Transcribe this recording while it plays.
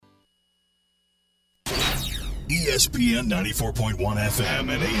ESPN 94.1 FM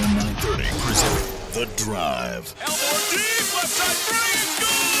and AM 930 present The Drive. Elmore deep, left side, Bryant,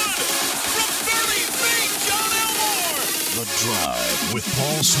 good! From 30 feet, John Elmore! The Drive with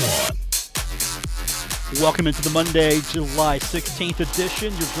Paul Swann. Welcome into the Monday, July 16th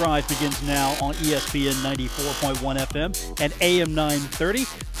edition. Your drive begins now on ESPN 94.1 FM and AM 930.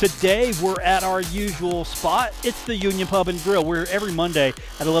 Today, we're at our usual spot. It's the Union Pub and Grill. We're every Monday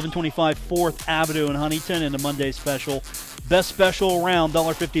at 1125 4th Avenue in Huntington, and the Monday special. Best special around,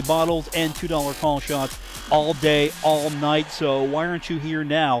 $1.50 bottles and $2 call shots all day, all night. So why aren't you here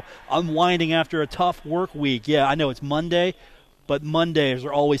now? Unwinding after a tough work week. Yeah, I know it's Monday, but Mondays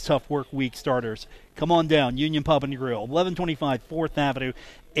are always tough work week starters. Come on down, Union Pub and Grill, 1125 4th Avenue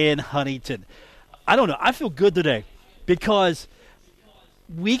in Huntington. I don't know. I feel good today because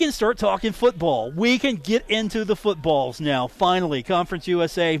we can start talking football. We can get into the footballs now. Finally, Conference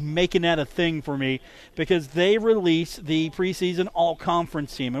USA making that a thing for me because they released the preseason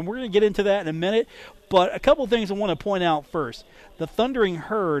all-conference team. And we're going to get into that in a minute. But a couple things I want to point out first. The Thundering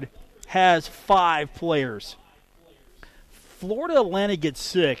Herd has 5 players. Florida Atlantic gets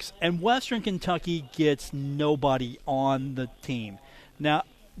 6, and Western Kentucky gets nobody on the team. Now,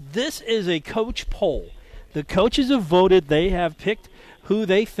 this is a coach poll. The coaches have voted. They have picked who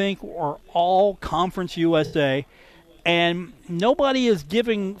they think are all Conference USA, and nobody is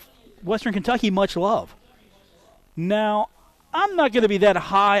giving Western Kentucky much love. Now, I'm not going to be that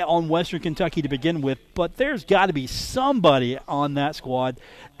high on Western Kentucky to begin with, but there's got to be somebody on that squad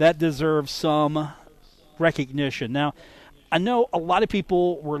that deserves some recognition. Now, I know a lot of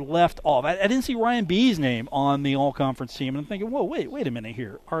people were left off. I didn't see Ryan B's name on the all-conference team, and I'm thinking, whoa, wait a minute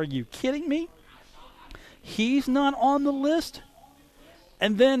here. Are you kidding me? He's not on the list?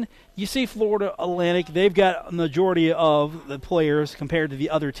 And then you see Florida Atlantic. They've got a majority of the players compared to the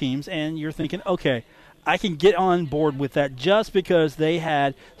other teams, and you're thinking, okay, I can get on board with that just because they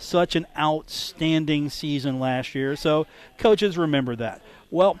had such an outstanding season last year. So coaches remember that.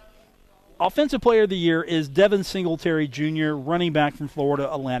 Well, Offensive Player of the Year is Devin Singletary Jr., running back from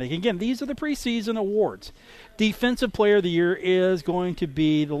Florida Atlantic. Again, these are the preseason awards. Defensive Player of the Year is going to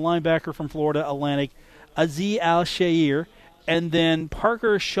be the linebacker from Florida Atlantic, Aziz Al-Shair, and then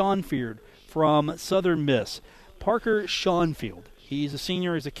Parker Schoenfield from Southern Miss. Parker Schoenfield. He's a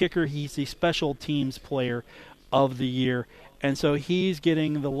senior, he's a kicker, he's the Special Teams Player of the Year. And so he's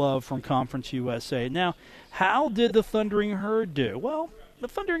getting the love from Conference USA. Now, how did the Thundering Herd do? Well, the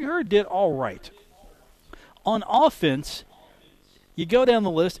Thundering Herd did all right. On offense, you go down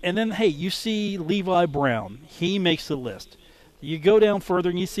the list, and then, hey, you see Levi Brown. He makes the list. You go down further,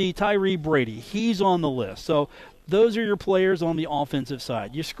 and you see Tyree Brady. He's on the list. So those are your players on the offensive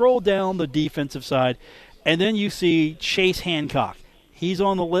side. You scroll down the defensive side, and then you see Chase Hancock. He's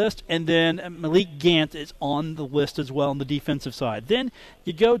on the list, and then Malik Gant is on the list as well on the defensive side. Then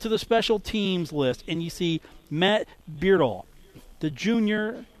you go to the special teams list, and you see Matt Beardall. The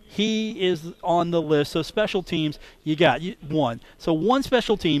junior, he is on the list. So special teams, you got one. So one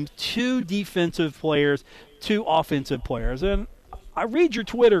special team, 2 defensive players, 2 offensive players. And I read your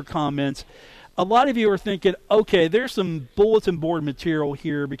Twitter comments. A lot of you are thinking, okay, there's some bulletin board material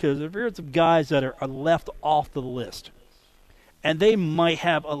here because there's some guys that are left off the list. And they might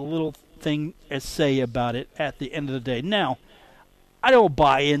have a little thing to say about it at the end of the day. Now, I don't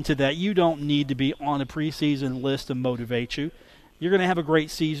buy into that. You don't need to be on a preseason list to motivate you. You're going to have a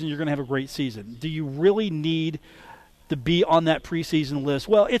great season. You're going to have a great season. Do you really need to be on that preseason list?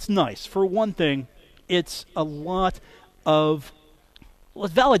 Well, it's nice. For one thing, it's a lot of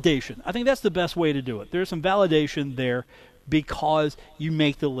validation. I think that's the best way to do it. There's some validation there because you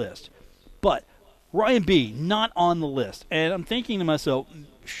make the list. But Ryan B, not on the list. And I'm thinking to myself,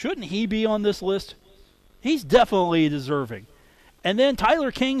 shouldn't he be on this list? He's definitely deserving. And then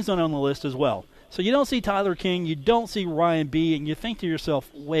Tyler King's not on the list as well. So you don't see Tyler King, you don't see Ryan B, and you think to yourself,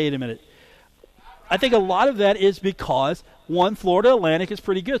 wait a minute. I think a lot of that is because, one, Florida Atlantic is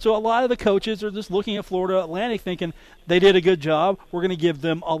pretty good. So a lot of the coaches are just looking at Florida Atlantic thinking they did a good job. We're going to give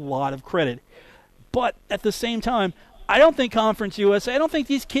them a lot of credit. But at the same time, I don't think Conference USA, I don't think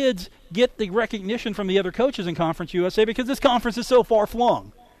these kids get the recognition from the other coaches in Conference USA because this conference is so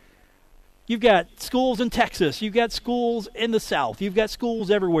far-flung. You've got schools in Texas. You've got schools in the South. You've got schools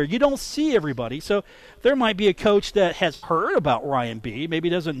everywhere. You don't see everybody. So there might be a coach that has heard about Ryan B., maybe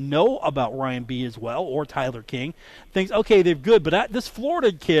doesn't know about Ryan B. as well, or Tyler King, thinks, okay, they're good. But this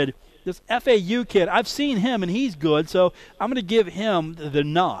Florida kid, this FAU kid, I've seen him, and he's good, so I'm going to give him the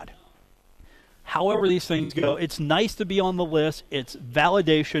nod. However these things go, it's nice to be on the list. It's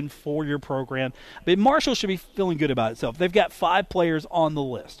validation for your program. But Marshall should be feeling good about itself. They've got 5 players on the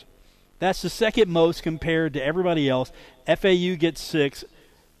list. That's the second most compared to everybody else. FAU gets 6.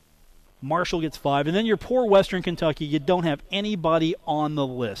 Marshall gets 5. And then your poor Western Kentucky, you don't have anybody on the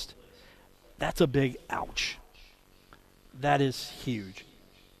list. That's a big ouch. That is huge.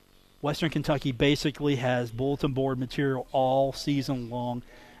 Western Kentucky basically has bulletin board material all season long.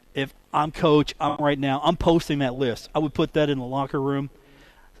 If I'm coach, I'm posting that list. I would put that in the locker room.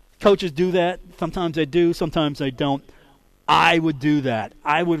 Coaches do that. Sometimes they do, sometimes they don't. I would do that.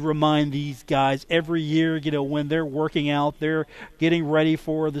 I would remind these guys every year, when they're working out, they're getting ready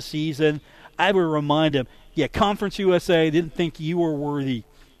for the season. I would remind them, Conference USA didn't think you were worthy.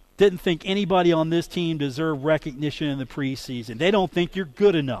 Didn't think anybody on this team deserved recognition in the preseason. They don't think you're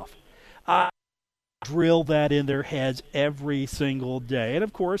good enough. I drill that in their heads every single day. And,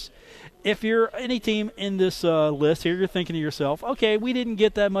 of course, if you're any team in this list here, you're thinking to yourself, okay, we didn't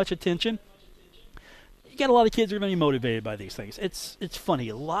get that much attention. You got a lot of kids who are going to be motivated by these things. It's funny.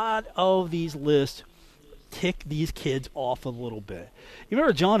 A lot of these lists tick these kids off a little bit. You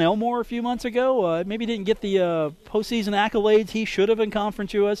remember John Elmore a few months ago? Maybe didn't get the postseason accolades he should have in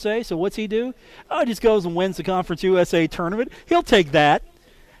Conference USA. So what's he do? He just goes and wins the Conference USA tournament. He'll take that.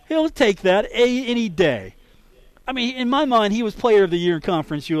 He'll take that any day. I mean, in my mind, he was Player of the Year in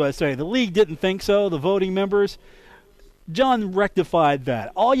Conference USA. The league didn't think so, the voting members. John rectified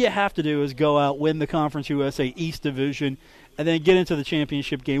that. All you have to do is go out, win the Conference USA East Division, and then get into the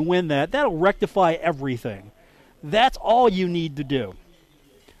championship game, win that. That'll rectify everything. That's all you need to do.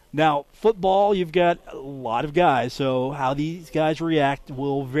 Now, football, you've got a lot of guys, so how these guys react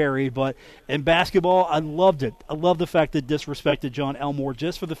will vary. But in basketball, I loved it. I love the fact that disrespected John Elmore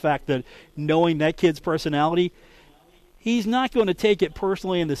just for the fact that knowing that kid's personality, he's not going to take it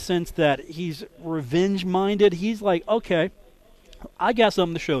personally in the sense that he's revenge-minded. He's like, okay, I got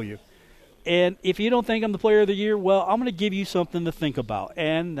something to show you. And if you don't think I'm the Player of the Year, well, I'm going to give you something to think about.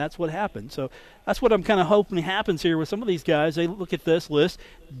 And that's what happened. So that's what I'm kind of hoping happens here with some of these guys. They look at this list,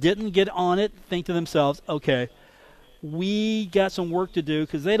 didn't get on it, think to themselves, okay, we got some work to do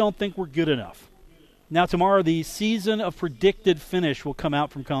because they don't think we're good enough. Now tomorrow, the season of predicted finish will come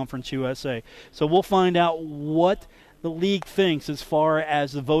out from Conference USA. So we'll find out what the league thinks as far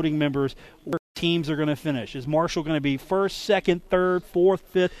as the voting members, where teams are going to finish. Is Marshall going to be first, second, third, fourth,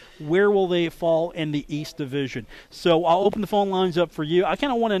 fifth? Where will they fall in the East Division? So I'll open the phone lines up for you. I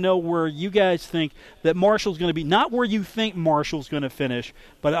kind of want to know where you guys think that Marshall's going to be. Not where you think Marshall's going to finish,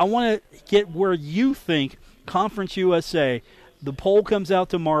 but I want to get where you think Conference USA. The poll comes out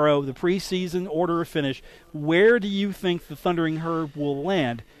tomorrow, the preseason order of finish. Where do you think the Thundering Herd will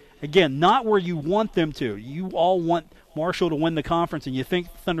land? Again, not where you want them to. You all want Marshall to win the conference, and you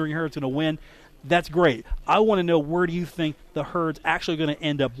think the Thundering Herd's going to win. That's great. I want to know, where do you think the Herd's actually going to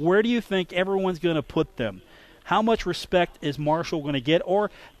end up? Where do you think everyone's going to put them? How much respect is Marshall going to get, or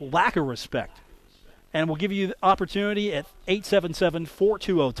lack of respect? And we'll give you the opportunity at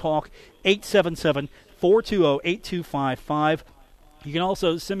 877-420-TALK, 877-420-8255. You can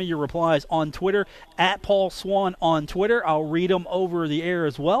also send me your replies on Twitter, at Paul Swann on Twitter. I'll read them over the air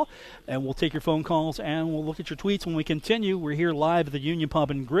as well. And we'll take your phone calls and we'll look at your tweets when we continue. We're here live at the Union Pub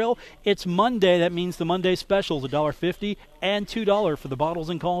and Grill. It's Monday. That means the Monday specials, $1.50 and $2 for the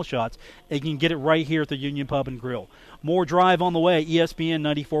bottles and call shots. And you can get it right here at the Union Pub and Grill. More Drive on the way, ESPN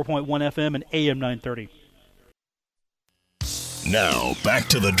 94.1 FM and AM 930. Now, back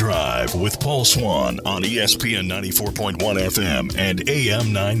to The Drive with Paul Swann on ESPN 94.1 FM and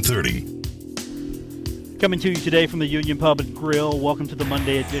AM 930. Coming to you today from the Union Pub and Grill. Welcome to the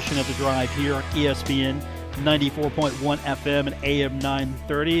Monday edition of The Drive here on ESPN 94.1 FM and AM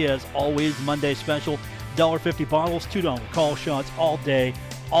 930. As always, Monday special, $1.50 bottles, $2 call shots all day,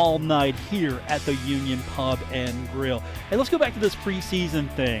 all night here at the Union Pub and Grill. Hey, let's go back to this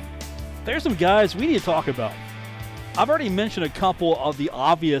preseason thing. There's some guys we need to talk about. I've already mentioned a couple of the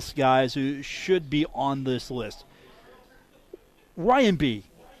obvious guys who should be on this list. Ryan B.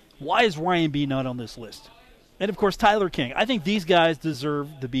 Why is Ryan B. not on this list? And, of course, Tyler King. I think these guys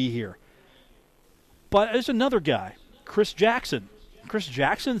deserve to be here. But there's another guy, Chris Jackson. Chris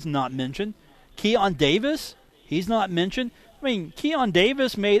Jackson's not mentioned. Keon Davis, he's not mentioned. I mean, Keon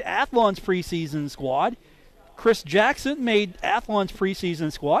Davis made Athlon's preseason squad. Chris Jackson made Athlon's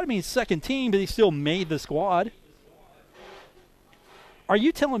preseason squad. I mean, second team, but he still made the squad. Are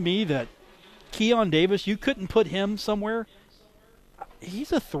you telling me that Keon Davis, you couldn't put him somewhere?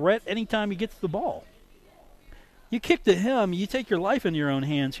 He's a threat anytime he gets the ball. You kick to him, you take your life in your own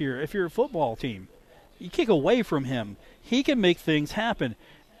hands here if you're a football team. You kick away from him. He can make things happen.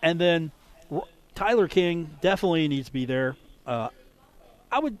 And then Tyler King definitely needs to be there. I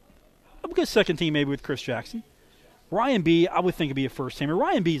would go second team maybe with Chris Jackson. Ryan B, I would think would be a first-teamer.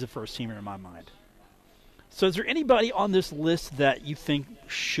 Ryan B is a first-teamer in my mind. So is there anybody on this list that you think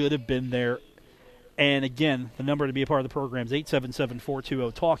should have been there? And again, the number to be a part of the program is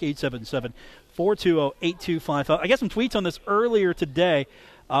 877-420-TALK, 877-420-8255. I got some tweets on this earlier today.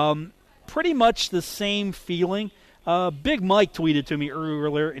 Pretty much the same feeling. Big Mike tweeted to me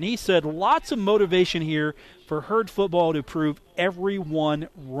earlier, and he said, lots of motivation here for Herd football to prove everyone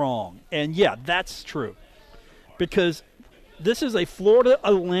wrong. And, yeah, that's true. Because this is a Florida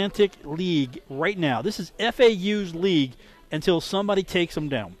Atlantic League right now. This is FAU's league until somebody takes them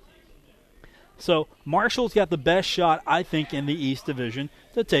down. So Marshall's got the best shot, I think, in the East Division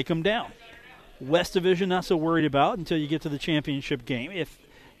to take them down. West Division, not so worried about until you get to the championship game. If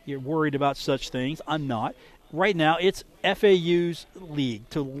you're worried about such things, I'm not. Right now, it's FAU's league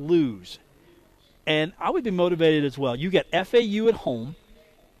to lose. And I would be motivated as well. You got FAU at home.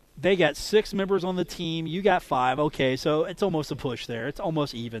 They got 6 members on the team. You got 5. Okay, so it's almost a push there. It's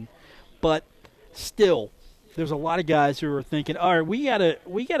almost even. But still, there's a lot of guys who are thinking, all right,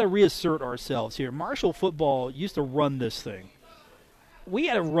 we gotta reassert ourselves here. Marshall football used to run this thing. We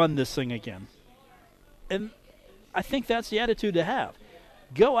got to run this thing again. And I think that's the attitude to have.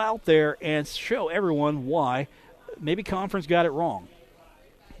 Go out there and show everyone why maybe conference got it wrong.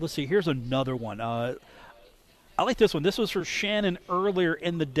 Let's see, here's another one. I like this one. This was for Shannon earlier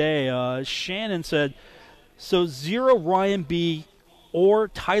in the day. Shannon said, so 0 Ryan B. or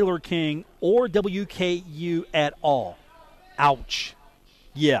Tyler King or WKU at all. Ouch.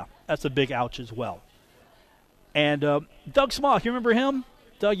 Yeah, that's a big ouch as well. And Doug Smock, you remember him?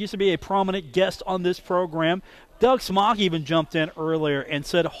 Doug used to be a prominent guest on this program. Doug Smock even jumped in earlier and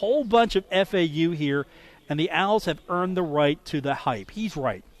said a whole bunch of FAU here, and the Owls have earned the right to the hype. He's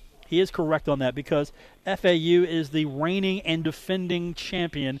right. He is correct on that because FAU is the reigning and defending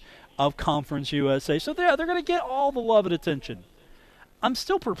champion of Conference USA. So they're going to get all the love and attention. I'm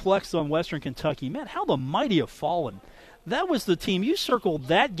still perplexed on Western Kentucky. Man, how the mighty have fallen. That was the team. You circled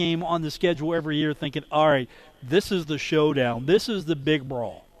that game on the schedule every year thinking, all right, this is the showdown. This is the big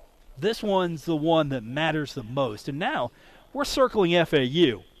brawl. This one's the one that matters the most. And now we're circling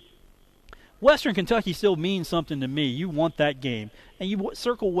FAU. Western Kentucky still means something to me. You want that game. And you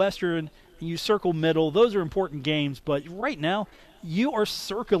circle Western and you circle Middle. Those are important games. But right now, you are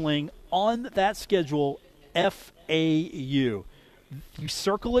circling on that schedule FAU. You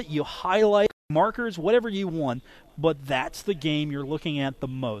circle it, you highlight markers, whatever you want, but that's the game you're looking at the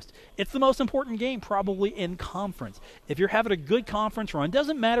most. It's the most important game probably in conference. If you're having a good conference run,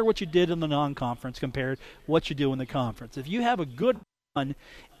 doesn't matter what you did in the non-conference compared to what you do in the conference. If you have a good run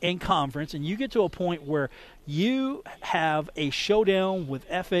in conference and you get to a point where you have a showdown with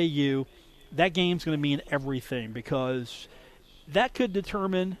FAU, that game's going to mean everything because that could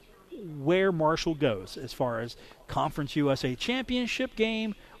determine where Marshall goes as far as Conference USA championship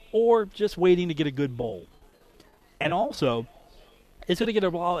game or just waiting to get a good bowl. And also, it's going to get a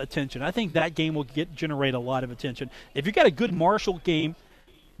lot of attention. I think that game will generate a lot of attention. If you got a good Marshall game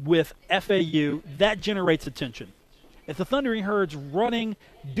with FAU, that generates attention. If the Thundering Herd's running,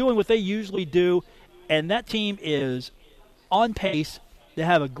 doing what they usually do, and that team is on pace to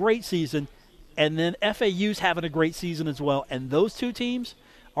have a great season, and then FAU's having a great season as well, and those two teams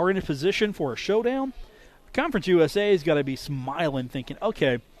are in a position for a showdown, Conference USA has got to be smiling, thinking,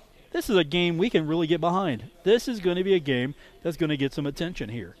 okay, this is a game we can really get behind. This is going to be a game that's going to get some attention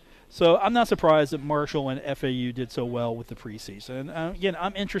here. So I'm not surprised that Marshall and FAU did so well with the preseason. And again,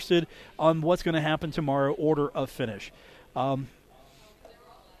 I'm interested on what's going to happen tomorrow, order of finish. I'm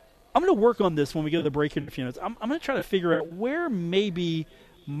going to work on this when we get to the break in a few minutes. I'm going to try to figure out where maybe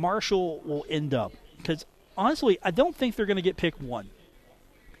Marshall will end up. Because, honestly, I don't think they're going to get picked 1.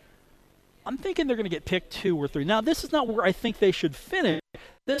 I'm thinking they're going to get picked 2 or 3. Now, this is not where I think they should finish.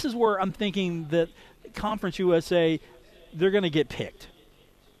 This is where I'm thinking that Conference USA, they're going to get picked.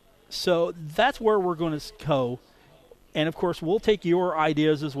 So that's where we're going to go. And, of course, we'll take your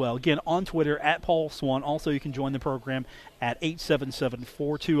ideas as well. Again, on Twitter, at Paul Swann. Also, you can join the program at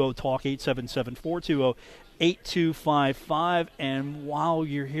 877-420-TALK, 877-420-8255. And while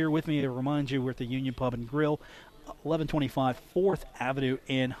you're here with me, to remind you, we're at the Union Pub and Grill, 1125 4th Avenue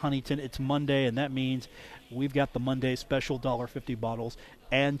in Huntington. It's Monday, and that means we've got the Monday special $1.50 bottles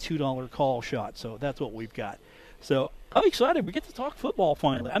and $2 call shot. So that's what we've got. So I'm excited. We get to talk football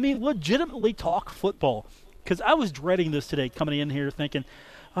finally. I mean, legitimately talk football. Because I was dreading this today, coming in here thinking,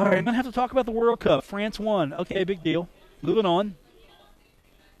 all right, I'm going to have to talk about the World Cup. France won. Okay, big deal. Moving on.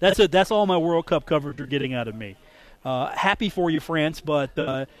 That's it. That's all my World Cup coverage you're getting out of me. Happy for you, France,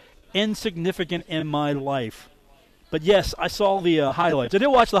 but insignificant in my life. But, yes, I saw the highlights. I did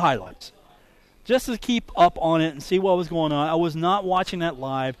watch the highlights. just to keep up on it and see what was going on. I was not watching that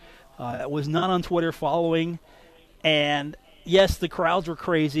live. I was not on Twitter following. And, yes, the crowds were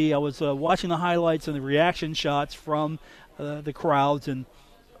crazy. I was watching the highlights and the reaction shots from the crowds. And,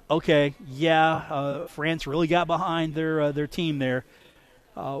 okay, France really got behind their team there.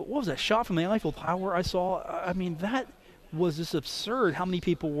 What was that shot from the Eiffel Tower I saw? I mean, that was just absurd how many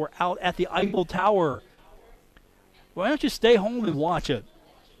people were out at the Eiffel Tower. Why don't you stay home and watch it?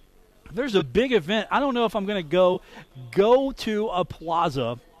 If there's a big event, I don't know if I'm going to go to a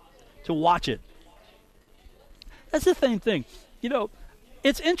plaza to watch it. That's the same thing. You know,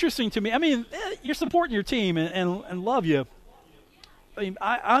 it's interesting to me. I mean, you're supporting your team and love you. I mean,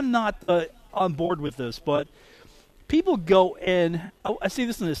 I'm not on board with this, but people go in. I see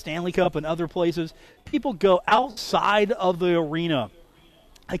this in the Stanley Cup and other places. People go outside of the arena.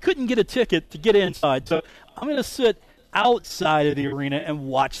 I couldn't get a ticket to get inside, so I'm going to sit outside of the arena and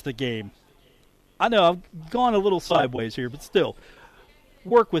watch the game. I know I've gone a little sideways here, but still,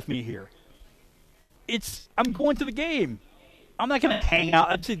 work with me here. I'm going to the game. I'm not going to hang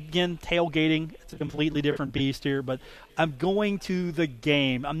out. Again, tailgating, it's a completely different beast here, but I'm going to the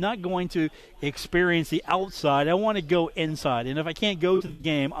game. I'm not going to experience the outside. I want to go inside. And if I can't go to the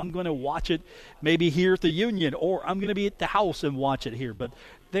game, I'm going to watch it maybe here at the Union, or I'm going to be at the house and watch it here. But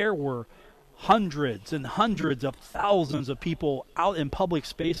there were hundreds and hundreds of thousands of people out in public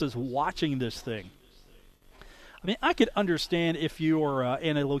spaces watching this thing. I mean, I could understand if you're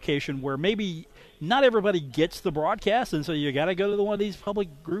in a location where maybe not everybody gets the broadcast, and so you got to go to one of these public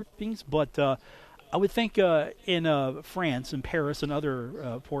groupings. But I would think in France and Paris and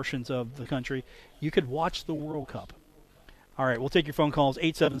other portions of the country, you could watch the World Cup. All right, we'll take your phone calls,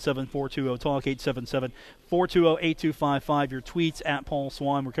 877-420-TALK, 877-420-8255. Your tweets at Paul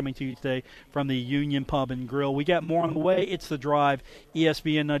Swann. We're coming to you today from the Union Pub and Grill. We got more on the way. It's The Drive,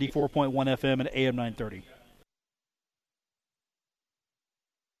 ESPN 94.1 FM and AM 930.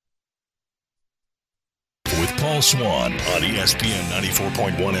 With Paul Swann on ESPN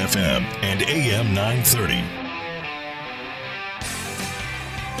 94.1 FM and AM 930.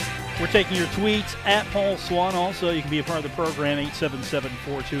 We're taking your tweets at Paul Swann. Also, you can be a part of the program,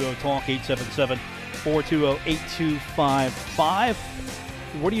 877-420-TALK, 877-420-8255.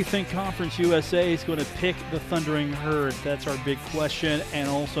 What do you think Conference USA is going to pick the Thundering Herd? That's our big question. And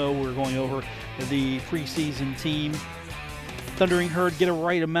also, we're going over the preseason team. Thundering Herd get a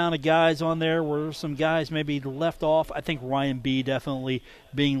right amount of guys on there. Where some guys maybe left off. I think Ryan B. definitely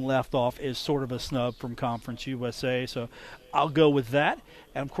being left off is sort of a snub from Conference USA. So I'll go with that.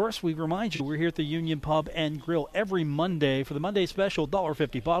 And, of course, we remind you, we're here at the Union Pub and Grill every Monday for the Monday special,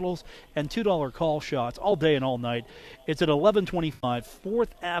 $1.50 bottles and $2 call shots all day and all night. It's at 1125 4th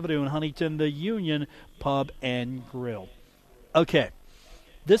Avenue in Huntington, the Union Pub and Grill. Okay.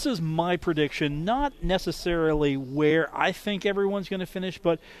 This is my prediction, not necessarily where I think everyone's going to finish,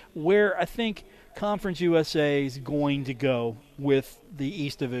 but where I think Conference USA is going to go with the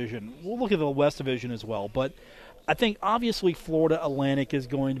East Division. We'll look at the West Division as well, but I think obviously Florida Atlantic is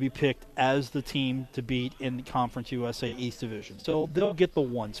going to be picked as the team to beat in the Conference USA East Division. So they'll get the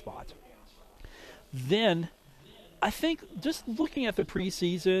one spot. Then I think just looking at the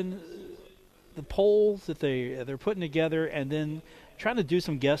preseason, the polls that they're putting together, and then trying to do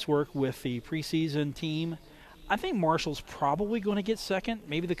some guesswork with the preseason team, I think Marshall's probably going to get second.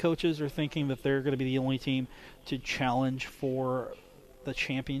 Maybe the coaches are thinking that they're going to be the only team to challenge for the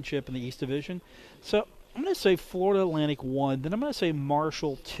championship in the East Division. So I'm going to say Florida Atlantic 1, then I'm going to say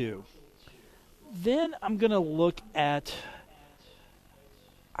Marshall 2. Then I'm going to look at,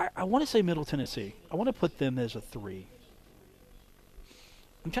 I want to say Middle Tennessee. I want to put them as a 3.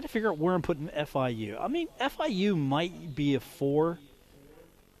 I'm trying to figure out where I'm putting FIU. I mean, FIU might be a 4.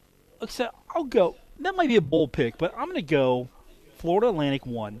 Except I'll go, that might be a bold pick, but I'm going to go Florida Atlantic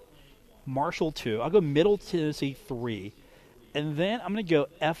 1, Marshall 2. I'll go Middle Tennessee 3. And then I'm going to go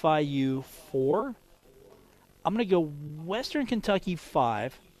FIU 4. I'm going to go Western Kentucky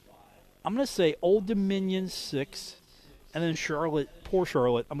 5. I'm going to say Old Dominion 6. And then Charlotte, poor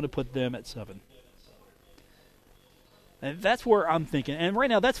Charlotte, I'm going to put them at 7. And that's where I'm thinking. And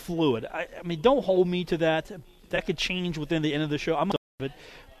right now, that's fluid. I mean, don't hold me to that. That could change within the end of the show. I'm not of it.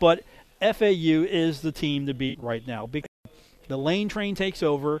 But FAU is the team to beat right now. Because the Lane train takes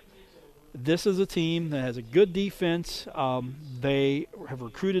over. This is a team that has a good defense. They have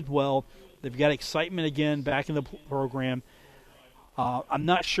recruited well. They've got excitement again back in the program. I'm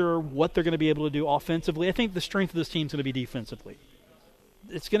not sure what they're going to be able to do offensively. I think the strength of this team is going to be defensively.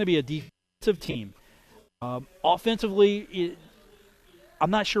 It's going to be a defensive team. Offensively,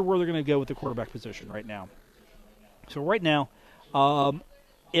 I'm not sure where they're going to go with the quarterback position right now. So right now,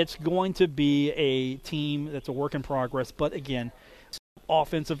 it's going to be a team that's a work in progress. But again,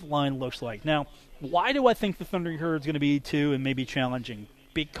 offensive line looks like. Now, why do I think the Thunder Herd is going to be 2 and maybe challenging?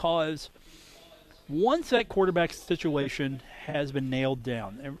 Because once that quarterback situation has been nailed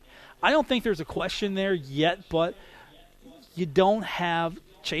down, I don't think there's a question there yet, but you don't have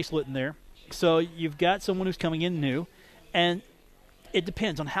Chase Litton there. So you've got someone who's coming in new, and it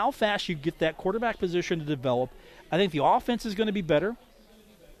depends on how fast you get that quarterback position to develop. I think the offense is going to be better.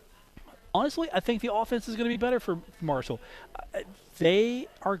 Honestly, I think the offense is going to be better for Marshall. They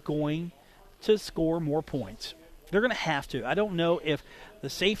are going to score more points. They're going to have to. I don't know if the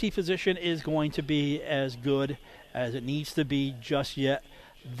safety position is going to be as good as it needs to be just yet.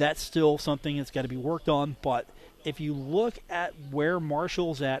 That's still something that's got to be worked on. But if you look at where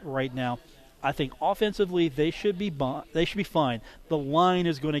Marshall's at right now, I think offensively they should be fine. The line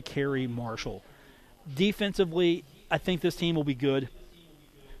is going to carry Marshall. Defensively, I think this team will be good.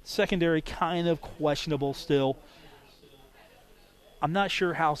 Secondary, kind of questionable still. I'm not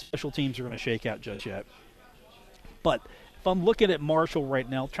sure how special teams are going to shake out just yet. But if I'm looking at Marshall right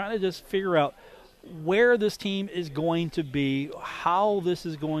now, trying to just figure out where this team is going to be, how this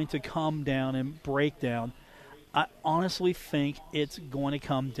is going to come down and break down, I honestly think it's going to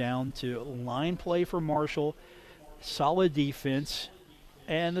come down to line play for Marshall, solid defense,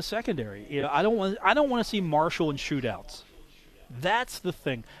 and the secondary. I don't want to see Marshall in shootouts. That's the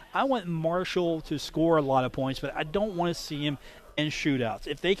thing. I want Marshall to score a lot of points, but I don't want to see him in shootouts.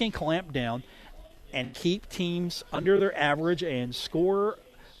 If they can clamp down and keep teams under their average and score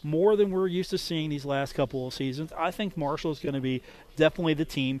more than we're used to seeing these last couple of seasons, I think Marshall is going to be definitely the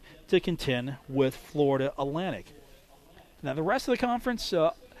team to contend with Florida Atlantic. Now, the rest of the conference,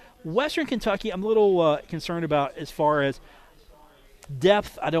 Western Kentucky, I'm a little concerned about as far as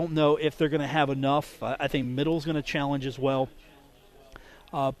depth. I don't know if they're going to have enough. I think Middle's going to challenge as well.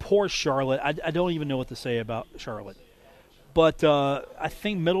 Poor Charlotte. I don't even know what to say about Charlotte. But I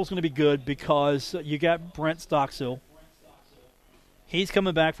think Middle's going to be good because you got Brent Stockstill. He's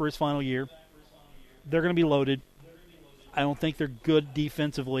coming back for his final year. They're going to be loaded. I don't think they're good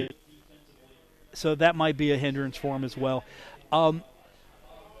defensively. So that might be a hindrance for him as well. I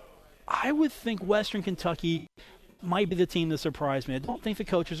would think Western Kentucky might be the team that surprised me. I don't think the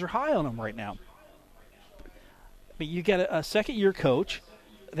coaches are high on them right now. But you got a second-year coach.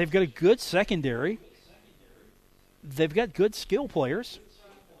 They've got a good secondary. They've got good skill players.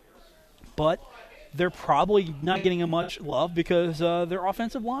 But they're probably not getting much love because their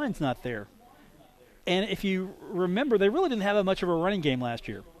offensive line's not there. And if you remember, they really didn't have much of a running game last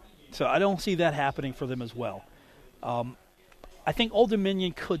year. So I don't see that happening for them as well. I think Old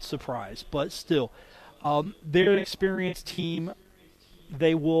Dominion could surprise, but still, they're an experienced team.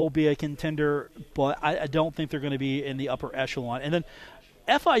 They will be a contender, but I don't think they're going to be in the upper echelon. And then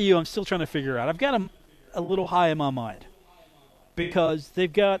FIU, I'm still trying to figure out. I've got them a little high in my mind because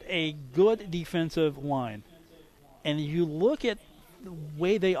they've got a good defensive line. And you look at the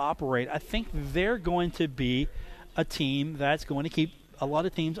way they operate, I think they're going to be a team that's going to keep a lot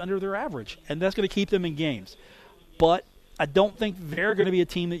of teams under their average, and that's going to keep them in games. But I don't think they're going to be a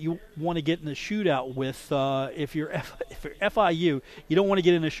team that you want to get in a shootout with. If you're FIU, you don't want to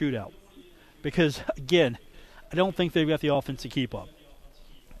get in a shootout because, again, I don't think they've got the offense to keep up.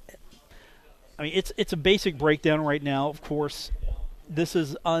 I mean, it's a basic breakdown right now. Of course, this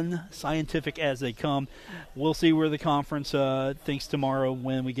is unscientific as they come. We'll see where the conference thinks tomorrow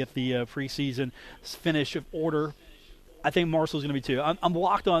when we get the preseason finish of order. I think Marshall's going to be 2. I'm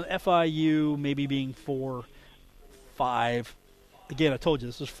locked on FIU maybe being 4, 5. Again, I told you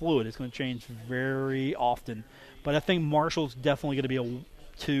this is fluid. It's going to change very often. But I think Marshall's definitely going to be a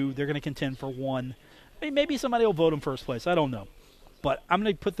 2. They're going to contend for 1. Maybe somebody will vote them first place. I don't know. But I'm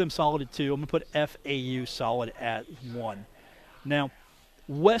going to put them solid at 2. I'm going to put FAU solid at 1. Now,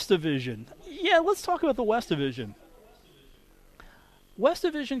 West Division. Yeah, let's talk about the West Division. West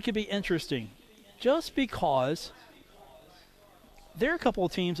Division could be interesting just because there are a couple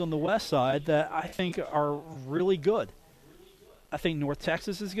of teams on the west side that I think are really good. I think North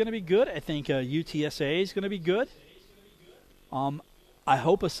Texas is going to be good. I think UTSA is going to be good. I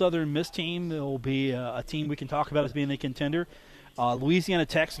hope a Southern Miss team will be a team we can talk about as being a contender. Louisiana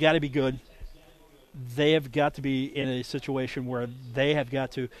Tech's got to be good. They have got to be in a situation where they have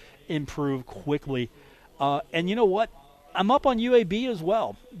got to improve quickly. And you know what? I'm up on UAB as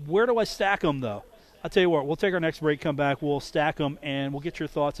well. Where do I stack them, though? I'll tell you what, we'll take our next break, come back, we'll stack them, and we'll get your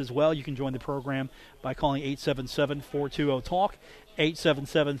thoughts as well. You can join the program by calling 877-420-TALK,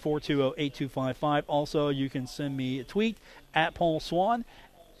 877-420-8255. Also, you can send me a tweet at Paul Swann,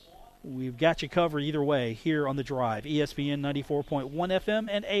 We've got you covered either way here on The Drive, ESPN 94.1 FM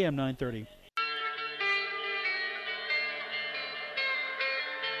and AM 930.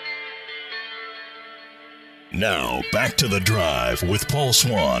 Now, back to The Drive with Paul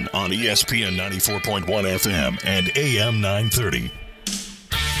Swann on ESPN 94.1 FM and AM 930.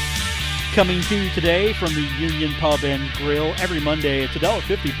 Coming to you today from the Union Pub and Grill. Every Monday, it's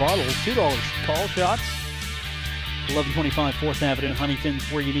 $1.50 bottles, $2 tall shots. 1125 4th Avenue in Huntington,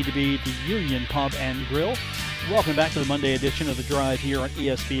 where you need to be, the Union Pub and Grill. Welcome back to the Monday edition of The Drive here on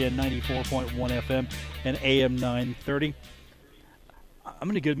ESPN 94.1 FM and AM 930. I'm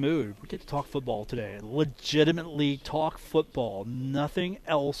in a good mood. We get to talk football today. Legitimately talk football. Nothing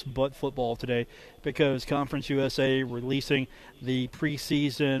else but football today, because Conference USA releasing the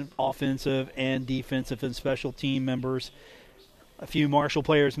preseason offensive and defensive and special team members. A few Marshall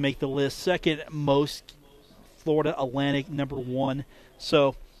players make the list. Second most, Florida Atlantic, number 1.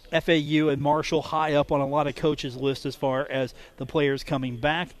 So FAU and Marshall high up on a lot of coaches' lists as far as the players coming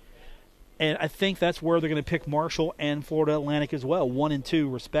back. And I think that's where they're going to pick Marshall and Florida Atlantic as well, 1 and 2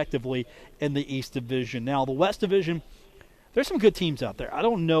 respectively in the East Division. Now, the West Division, there's some good teams out there. I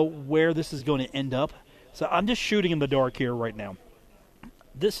don't know where this is going to end up, so I'm just shooting in the dark here right now.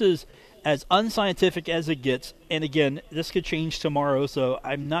 This is as unscientific as it gets, and again, this could change tomorrow, so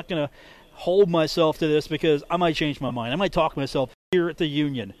I'm not going to hold myself to this because I might change my mind. I might talk myself here at the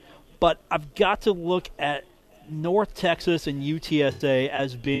Union. But I've got to look at North Texas and UTSA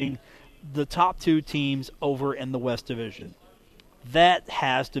as being the top 2 teams over in the West Division. That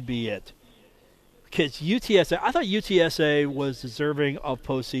has to be it. Because UTSA, I thought UTSA was deserving of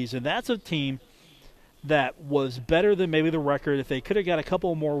postseason. That's a team that was better than maybe the record. If they could have got a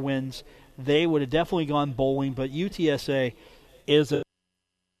couple more wins, they would have definitely gone bowling. But UTSA is a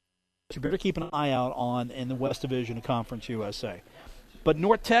you better keep an eye out on in the West Division of Conference USA. But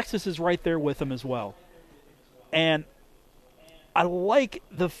North Texas is right there with them as well. And I like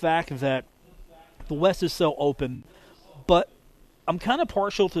the fact that the West is so open, but I'm kind of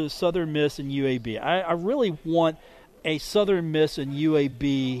partial to Southern Miss and UAB. I really want a Southern Miss and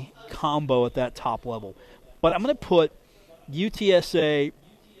UAB combo at that top level. But I'm going to put UTSA.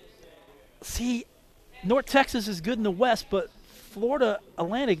 See, North Texas is good in the West, but Florida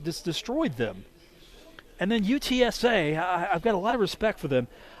Atlantic just destroyed them. And then UTSA, I've got a lot of respect for them.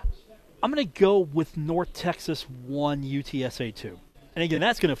 I'm going to go with North Texas 1, UTSA 2. And again,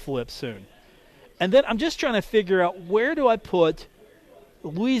 that's going to flip soon. And then I'm just trying to figure out, where do I put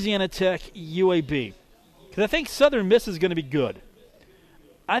Louisiana Tech, UAB? Because I think Southern Miss is going to be good.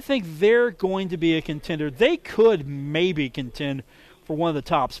 I think they're going to be a contender. They could maybe contend for one of the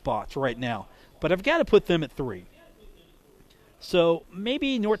top spots right now. But I've got to put them at 3. So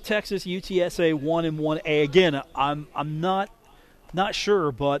maybe North Texas, UTSA 1 and 1A. Again, I'm not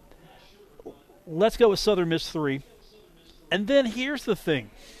sure, but let's go with Southern Miss 3. And then here's the thing.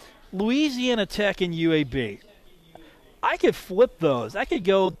 Louisiana Tech and UAB. I could flip those. I could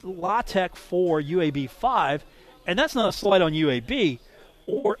go La Tech 4, UAB 5, and that's not a slight on UAB.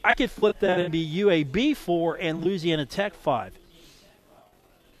 Or I could flip that and be UAB 4 and Louisiana Tech 5.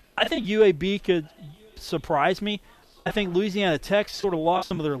 I think UAB could surprise me. I think Louisiana Tech sort of lost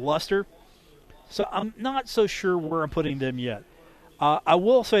some of their luster. So I'm not so sure where I'm putting them yet. I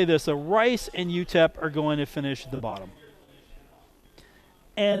will say this, Rice and UTEP are going to finish at the bottom.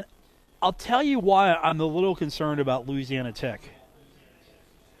 And I'll tell you why I'm a little concerned about Louisiana Tech.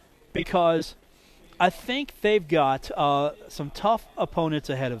 Because I think they've got some tough opponents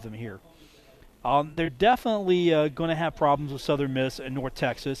ahead of them here. They're definitely going to have problems with Southern Miss and North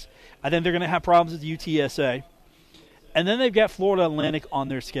Texas. I think they're going to have problems with UTSA. And then they've got Florida Atlantic on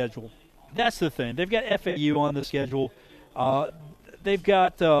their schedule. That's the thing. They've got FAU on the schedule. They've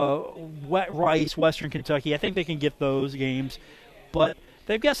got Rice, Western Kentucky. I think they can get those games. But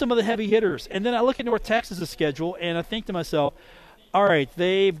they've got some of the heavy hitters. And then I look at North Texas' schedule, and I think to myself, all right,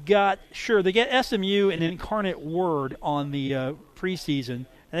 they get SMU and Incarnate Word on the preseason.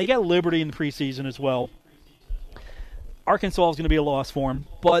 And they got Liberty in the preseason as well. Arkansas is going to be a loss for them.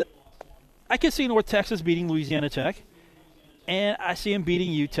 But I can see North Texas beating Louisiana Tech. And I see them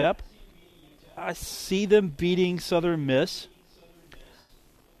beating UTEP. I see them beating Southern Miss.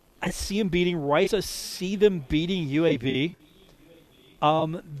 I see them beating Rice. I see them beating UAB.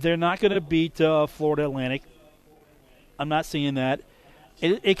 They're not going to beat Florida Atlantic. I'm not seeing that.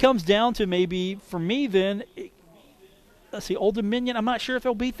 It comes down to maybe, for me then, let's see, Old Dominion, I'm not sure if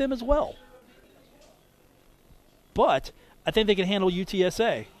they'll beat them as well. But I think they can handle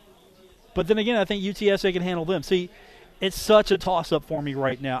UTSA. But then again, I think UTSA can handle them. See, it's such a toss-up for me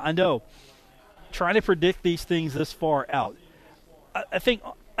right now. I know, trying to predict these things this far out. I think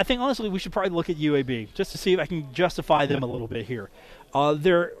I think, honestly, we should probably look at UAB just to see if I can justify them a little bit here.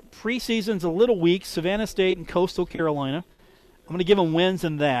 Their preseason's a little weak, Savannah State and Coastal Carolina. I'm going to give them wins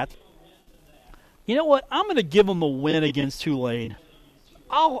in that. You know what? I'm going to give them a win against Tulane.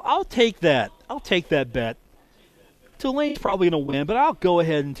 I'll take that. I'll take that bet. Tulane's probably going to win, but I'll go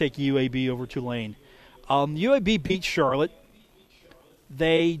ahead and take UAB over Tulane. UAB beat Charlotte.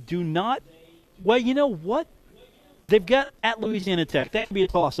 They do not – well, you know what? They've got at Louisiana Tech. That could be a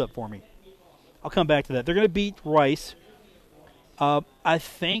toss-up for me. I'll come back to that. They're going to beat Rice. I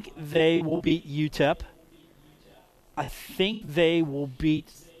think they will beat UTEP. I think they will beat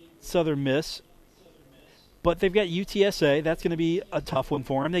Southern Miss. But they've got UTSA. That's going to be a tough one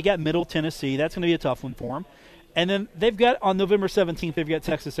for them. They got Middle Tennessee. That's going to be a tough one for them. And then they've got, on November 17th, they've got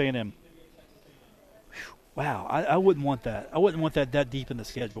Texas A&M. Whew, wow, I wouldn't want that. I wouldn't want that deep in the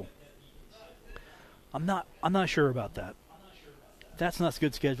schedule. I'm not sure about that. That's not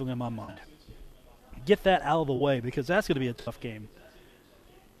good scheduling in my mind. Get that out of the way because that's going to be a tough game.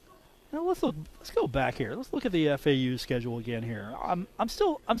 Now let's go back here. Let's look at the FAU schedule again here. I'm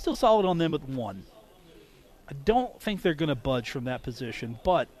still solid on them with 1. I don't think they're going to budge from that position,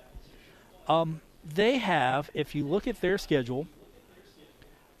 but they have, if you look at their schedule,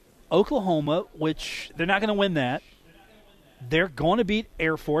 Oklahoma, which they're not going to win that. They're going to beat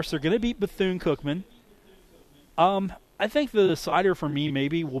Air Force. They're going to beat Bethune-Cookman. I think the decider for me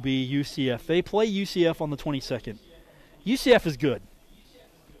maybe will be UCF. They play UCF on the 22nd. UCF is good.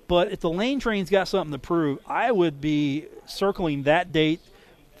 But if the Lane Train's got something to prove, I would be circling that date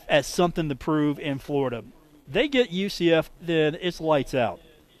as something to prove in Florida. They get UCF, then it's lights out.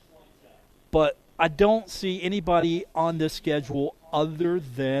 But I don't see anybody on this schedule other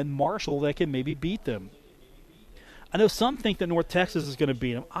than Marshall that can maybe beat them. I know some think that North Texas is going to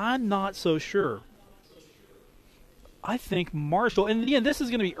beat them. I'm not so sure. I think Marshall, and again, this is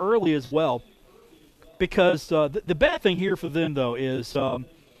going to be early as well, because the bad thing here for them, though, is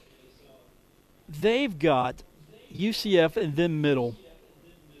they've got UCF and then Middle.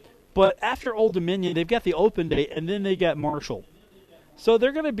 But after Old Dominion, they've got the open date, and then they got Marshall. So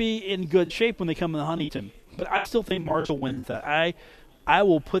they're going to be in good shape when they come to Huntington. But I still think Marshall wins that. I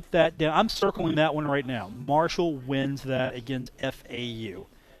will put that down. I'm circling that one right now. Marshall wins that against FAU.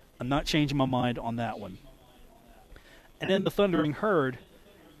 I'm not changing my mind on that one. And then the Thundering Herd.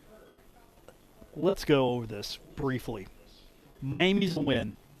 Let's go over this briefly. Miami's a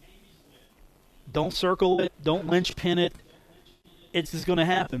win. Don't circle it. Don't linchpin it. It's just going to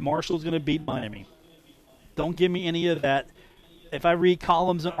happen. Marshall's going to beat Miami. Don't give me any of that. If I read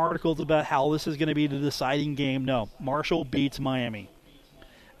columns and articles about how this is going to be the deciding game, no. Marshall beats Miami.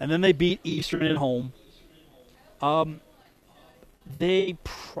 And then they beat Eastern at home. They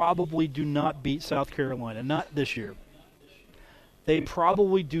probably do not beat South Carolina. Not this year. They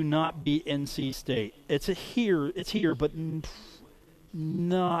probably do not beat NC State. It's here, but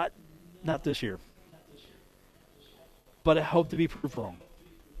not this year. But I hope to be proved wrong.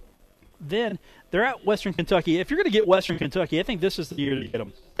 Then they're at Western Kentucky. If you're going to get Western Kentucky, I think this is the year to get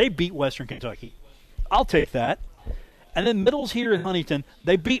them. They beat Western Kentucky. I'll take that. And then Middle's here in Huntington.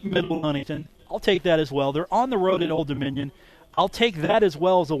 They beat Middle in Huntington. I'll take that as well. They're on the road at Old Dominion. I'll take that as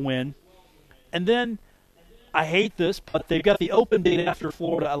well as a win. And then, I hate this, but they've got the open date after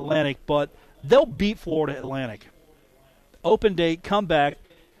Florida Atlantic, but they'll beat Florida Atlantic. Open date, come back.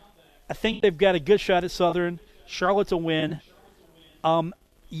 I think they've got a good shot at Southern. Charlotte's a win.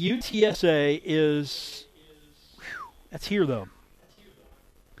 UTSA is that's here, though.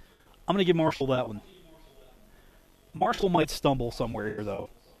 I'm going to give Marshall that one. Marshall might stumble somewhere here, though.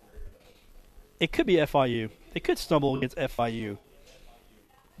 It could be FIU. They could stumble against FIU.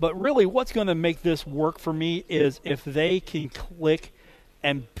 But really, what's going to make this work for me is if they can click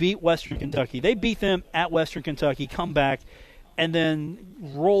and beat Western Kentucky. They beat them at Western Kentucky, come back, and then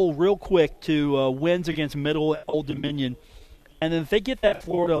roll real quick to wins against Middle at Old Dominion. And then if they get that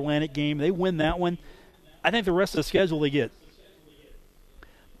Florida Atlantic game, they win that one, I think the rest of the schedule they get.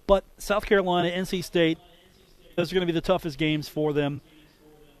 But South Carolina, NC State, those are going to be the toughest games for them.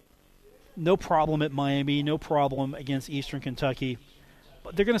 No problem at Miami, no problem against Eastern Kentucky.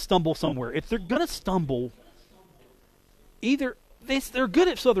 But they're going to stumble somewhere. If they're going to stumble, either they're good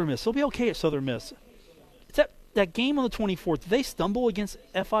at Southern Miss. They'll be okay at Southern Miss. It's that game on the 24th. Did they stumble against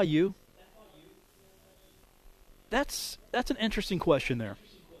FIU? That's an interesting question there.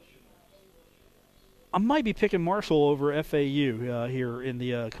 I might be picking Marshall over FAU here in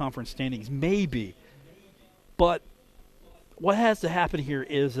the conference standings. Maybe. But what has to happen here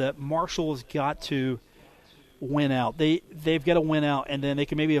is that Marshall has got to win out. They've got to win out, and then they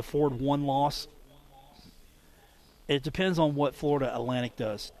can maybe afford one loss. It depends on what Florida Atlantic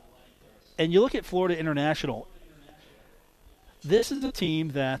does. And you look at Florida International. This is a team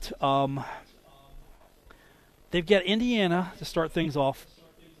that they've got Indiana to start things off.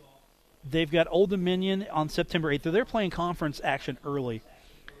 They've got Old Dominion on September 8th. They're playing conference action early.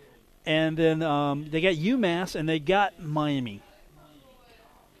 And then they got UMass and they got Miami.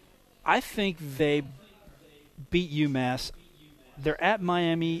 I think they beat UMass. They're at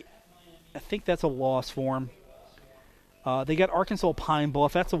Miami. I think that's a loss for them. They got Arkansas Pine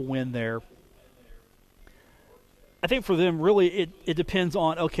Bluff. That's a win there. I think for them, really, it depends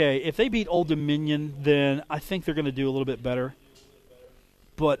on, okay, if they beat Old Dominion, then I think they're going to do a little bit better.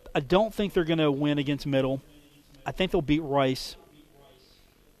 But I don't think they're going to win against Middle. I think they'll beat Rice.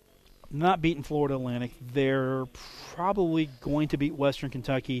 Not beating Florida Atlantic. They're probably going to beat Western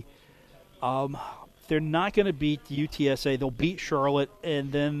Kentucky. They're not going to beat UTSA. They'll beat Charlotte,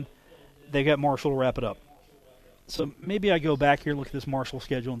 and then they got Marshall to wrap it up. So maybe I go back here and look at this Marshall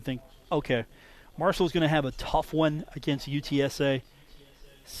schedule and think, okay, Marshall's going to have a tough one against UTSA.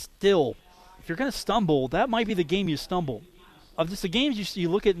 Still, if you're going to stumble, that might be the game you stumble. Of just the games you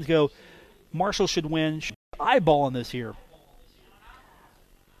look at and go, Marshall should win. Eyeballing this here.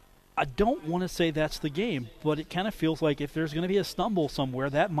 I don't want to say that's the game, but it kind of feels like if there's going to be a stumble somewhere,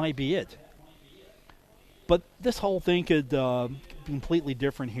 that might be it. But this whole thing could be completely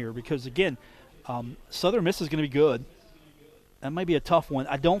different here because, again, Southern Miss is going to be good. That might be a tough one.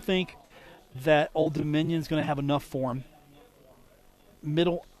 I don't think that Old Dominion's going to have enough for them.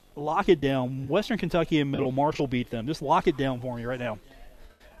 Middle, lock it down. Western Kentucky and Middle, Marshall beat them. Just lock it down for me right now.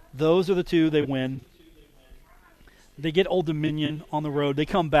 Those are the two they win. They get Old Dominion on the road. They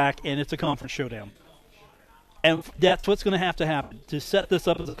come back, and it's a conference showdown. And that's what's going to happen. To set this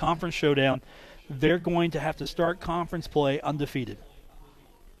up as a conference showdown, they're going to have to start conference play undefeated.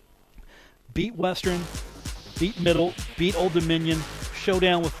 Beat Western, beat Middle, beat Old Dominion,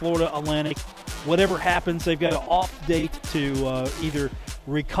 showdown with Florida Atlantic. Whatever happens, they've got an off date to either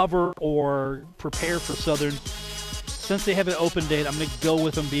recover or prepare for Southern. Since they have an open date, I'm going to go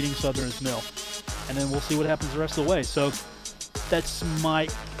with them beating Southern's Mill. And then we'll see what happens the rest of the way. So that's my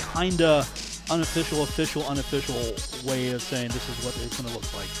kind of unofficial way of saying this is what it's going to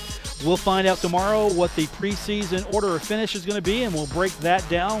look like. We'll find out tomorrow what the preseason order of finish is going to be, and we'll break that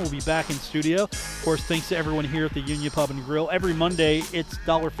down. We'll be back in studio. Of course, thanks to everyone here at the Union Pub and Grill. Every Monday, it's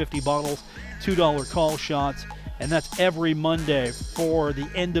 $1.50 bottles, $2 call shots, and that's every Monday for the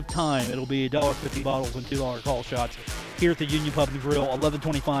end of time. It'll be $1.50 bottles and $2 call shots here at the Union Pub and Grill,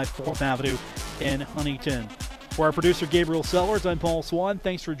 1125 4th Avenue in Huntington. For our producer, Gabriel Sellers, I'm Paul Swann.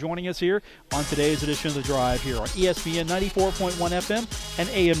 Thanks for joining us here on today's edition of The Drive here on ESPN 94.1 FM and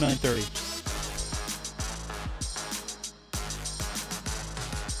AM 930.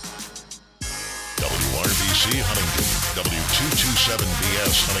 WRBC Huntington,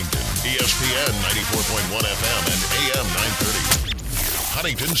 W227BS Huntington, ESPN 94.1 FM and AM 930.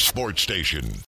 Huntington Sports Station.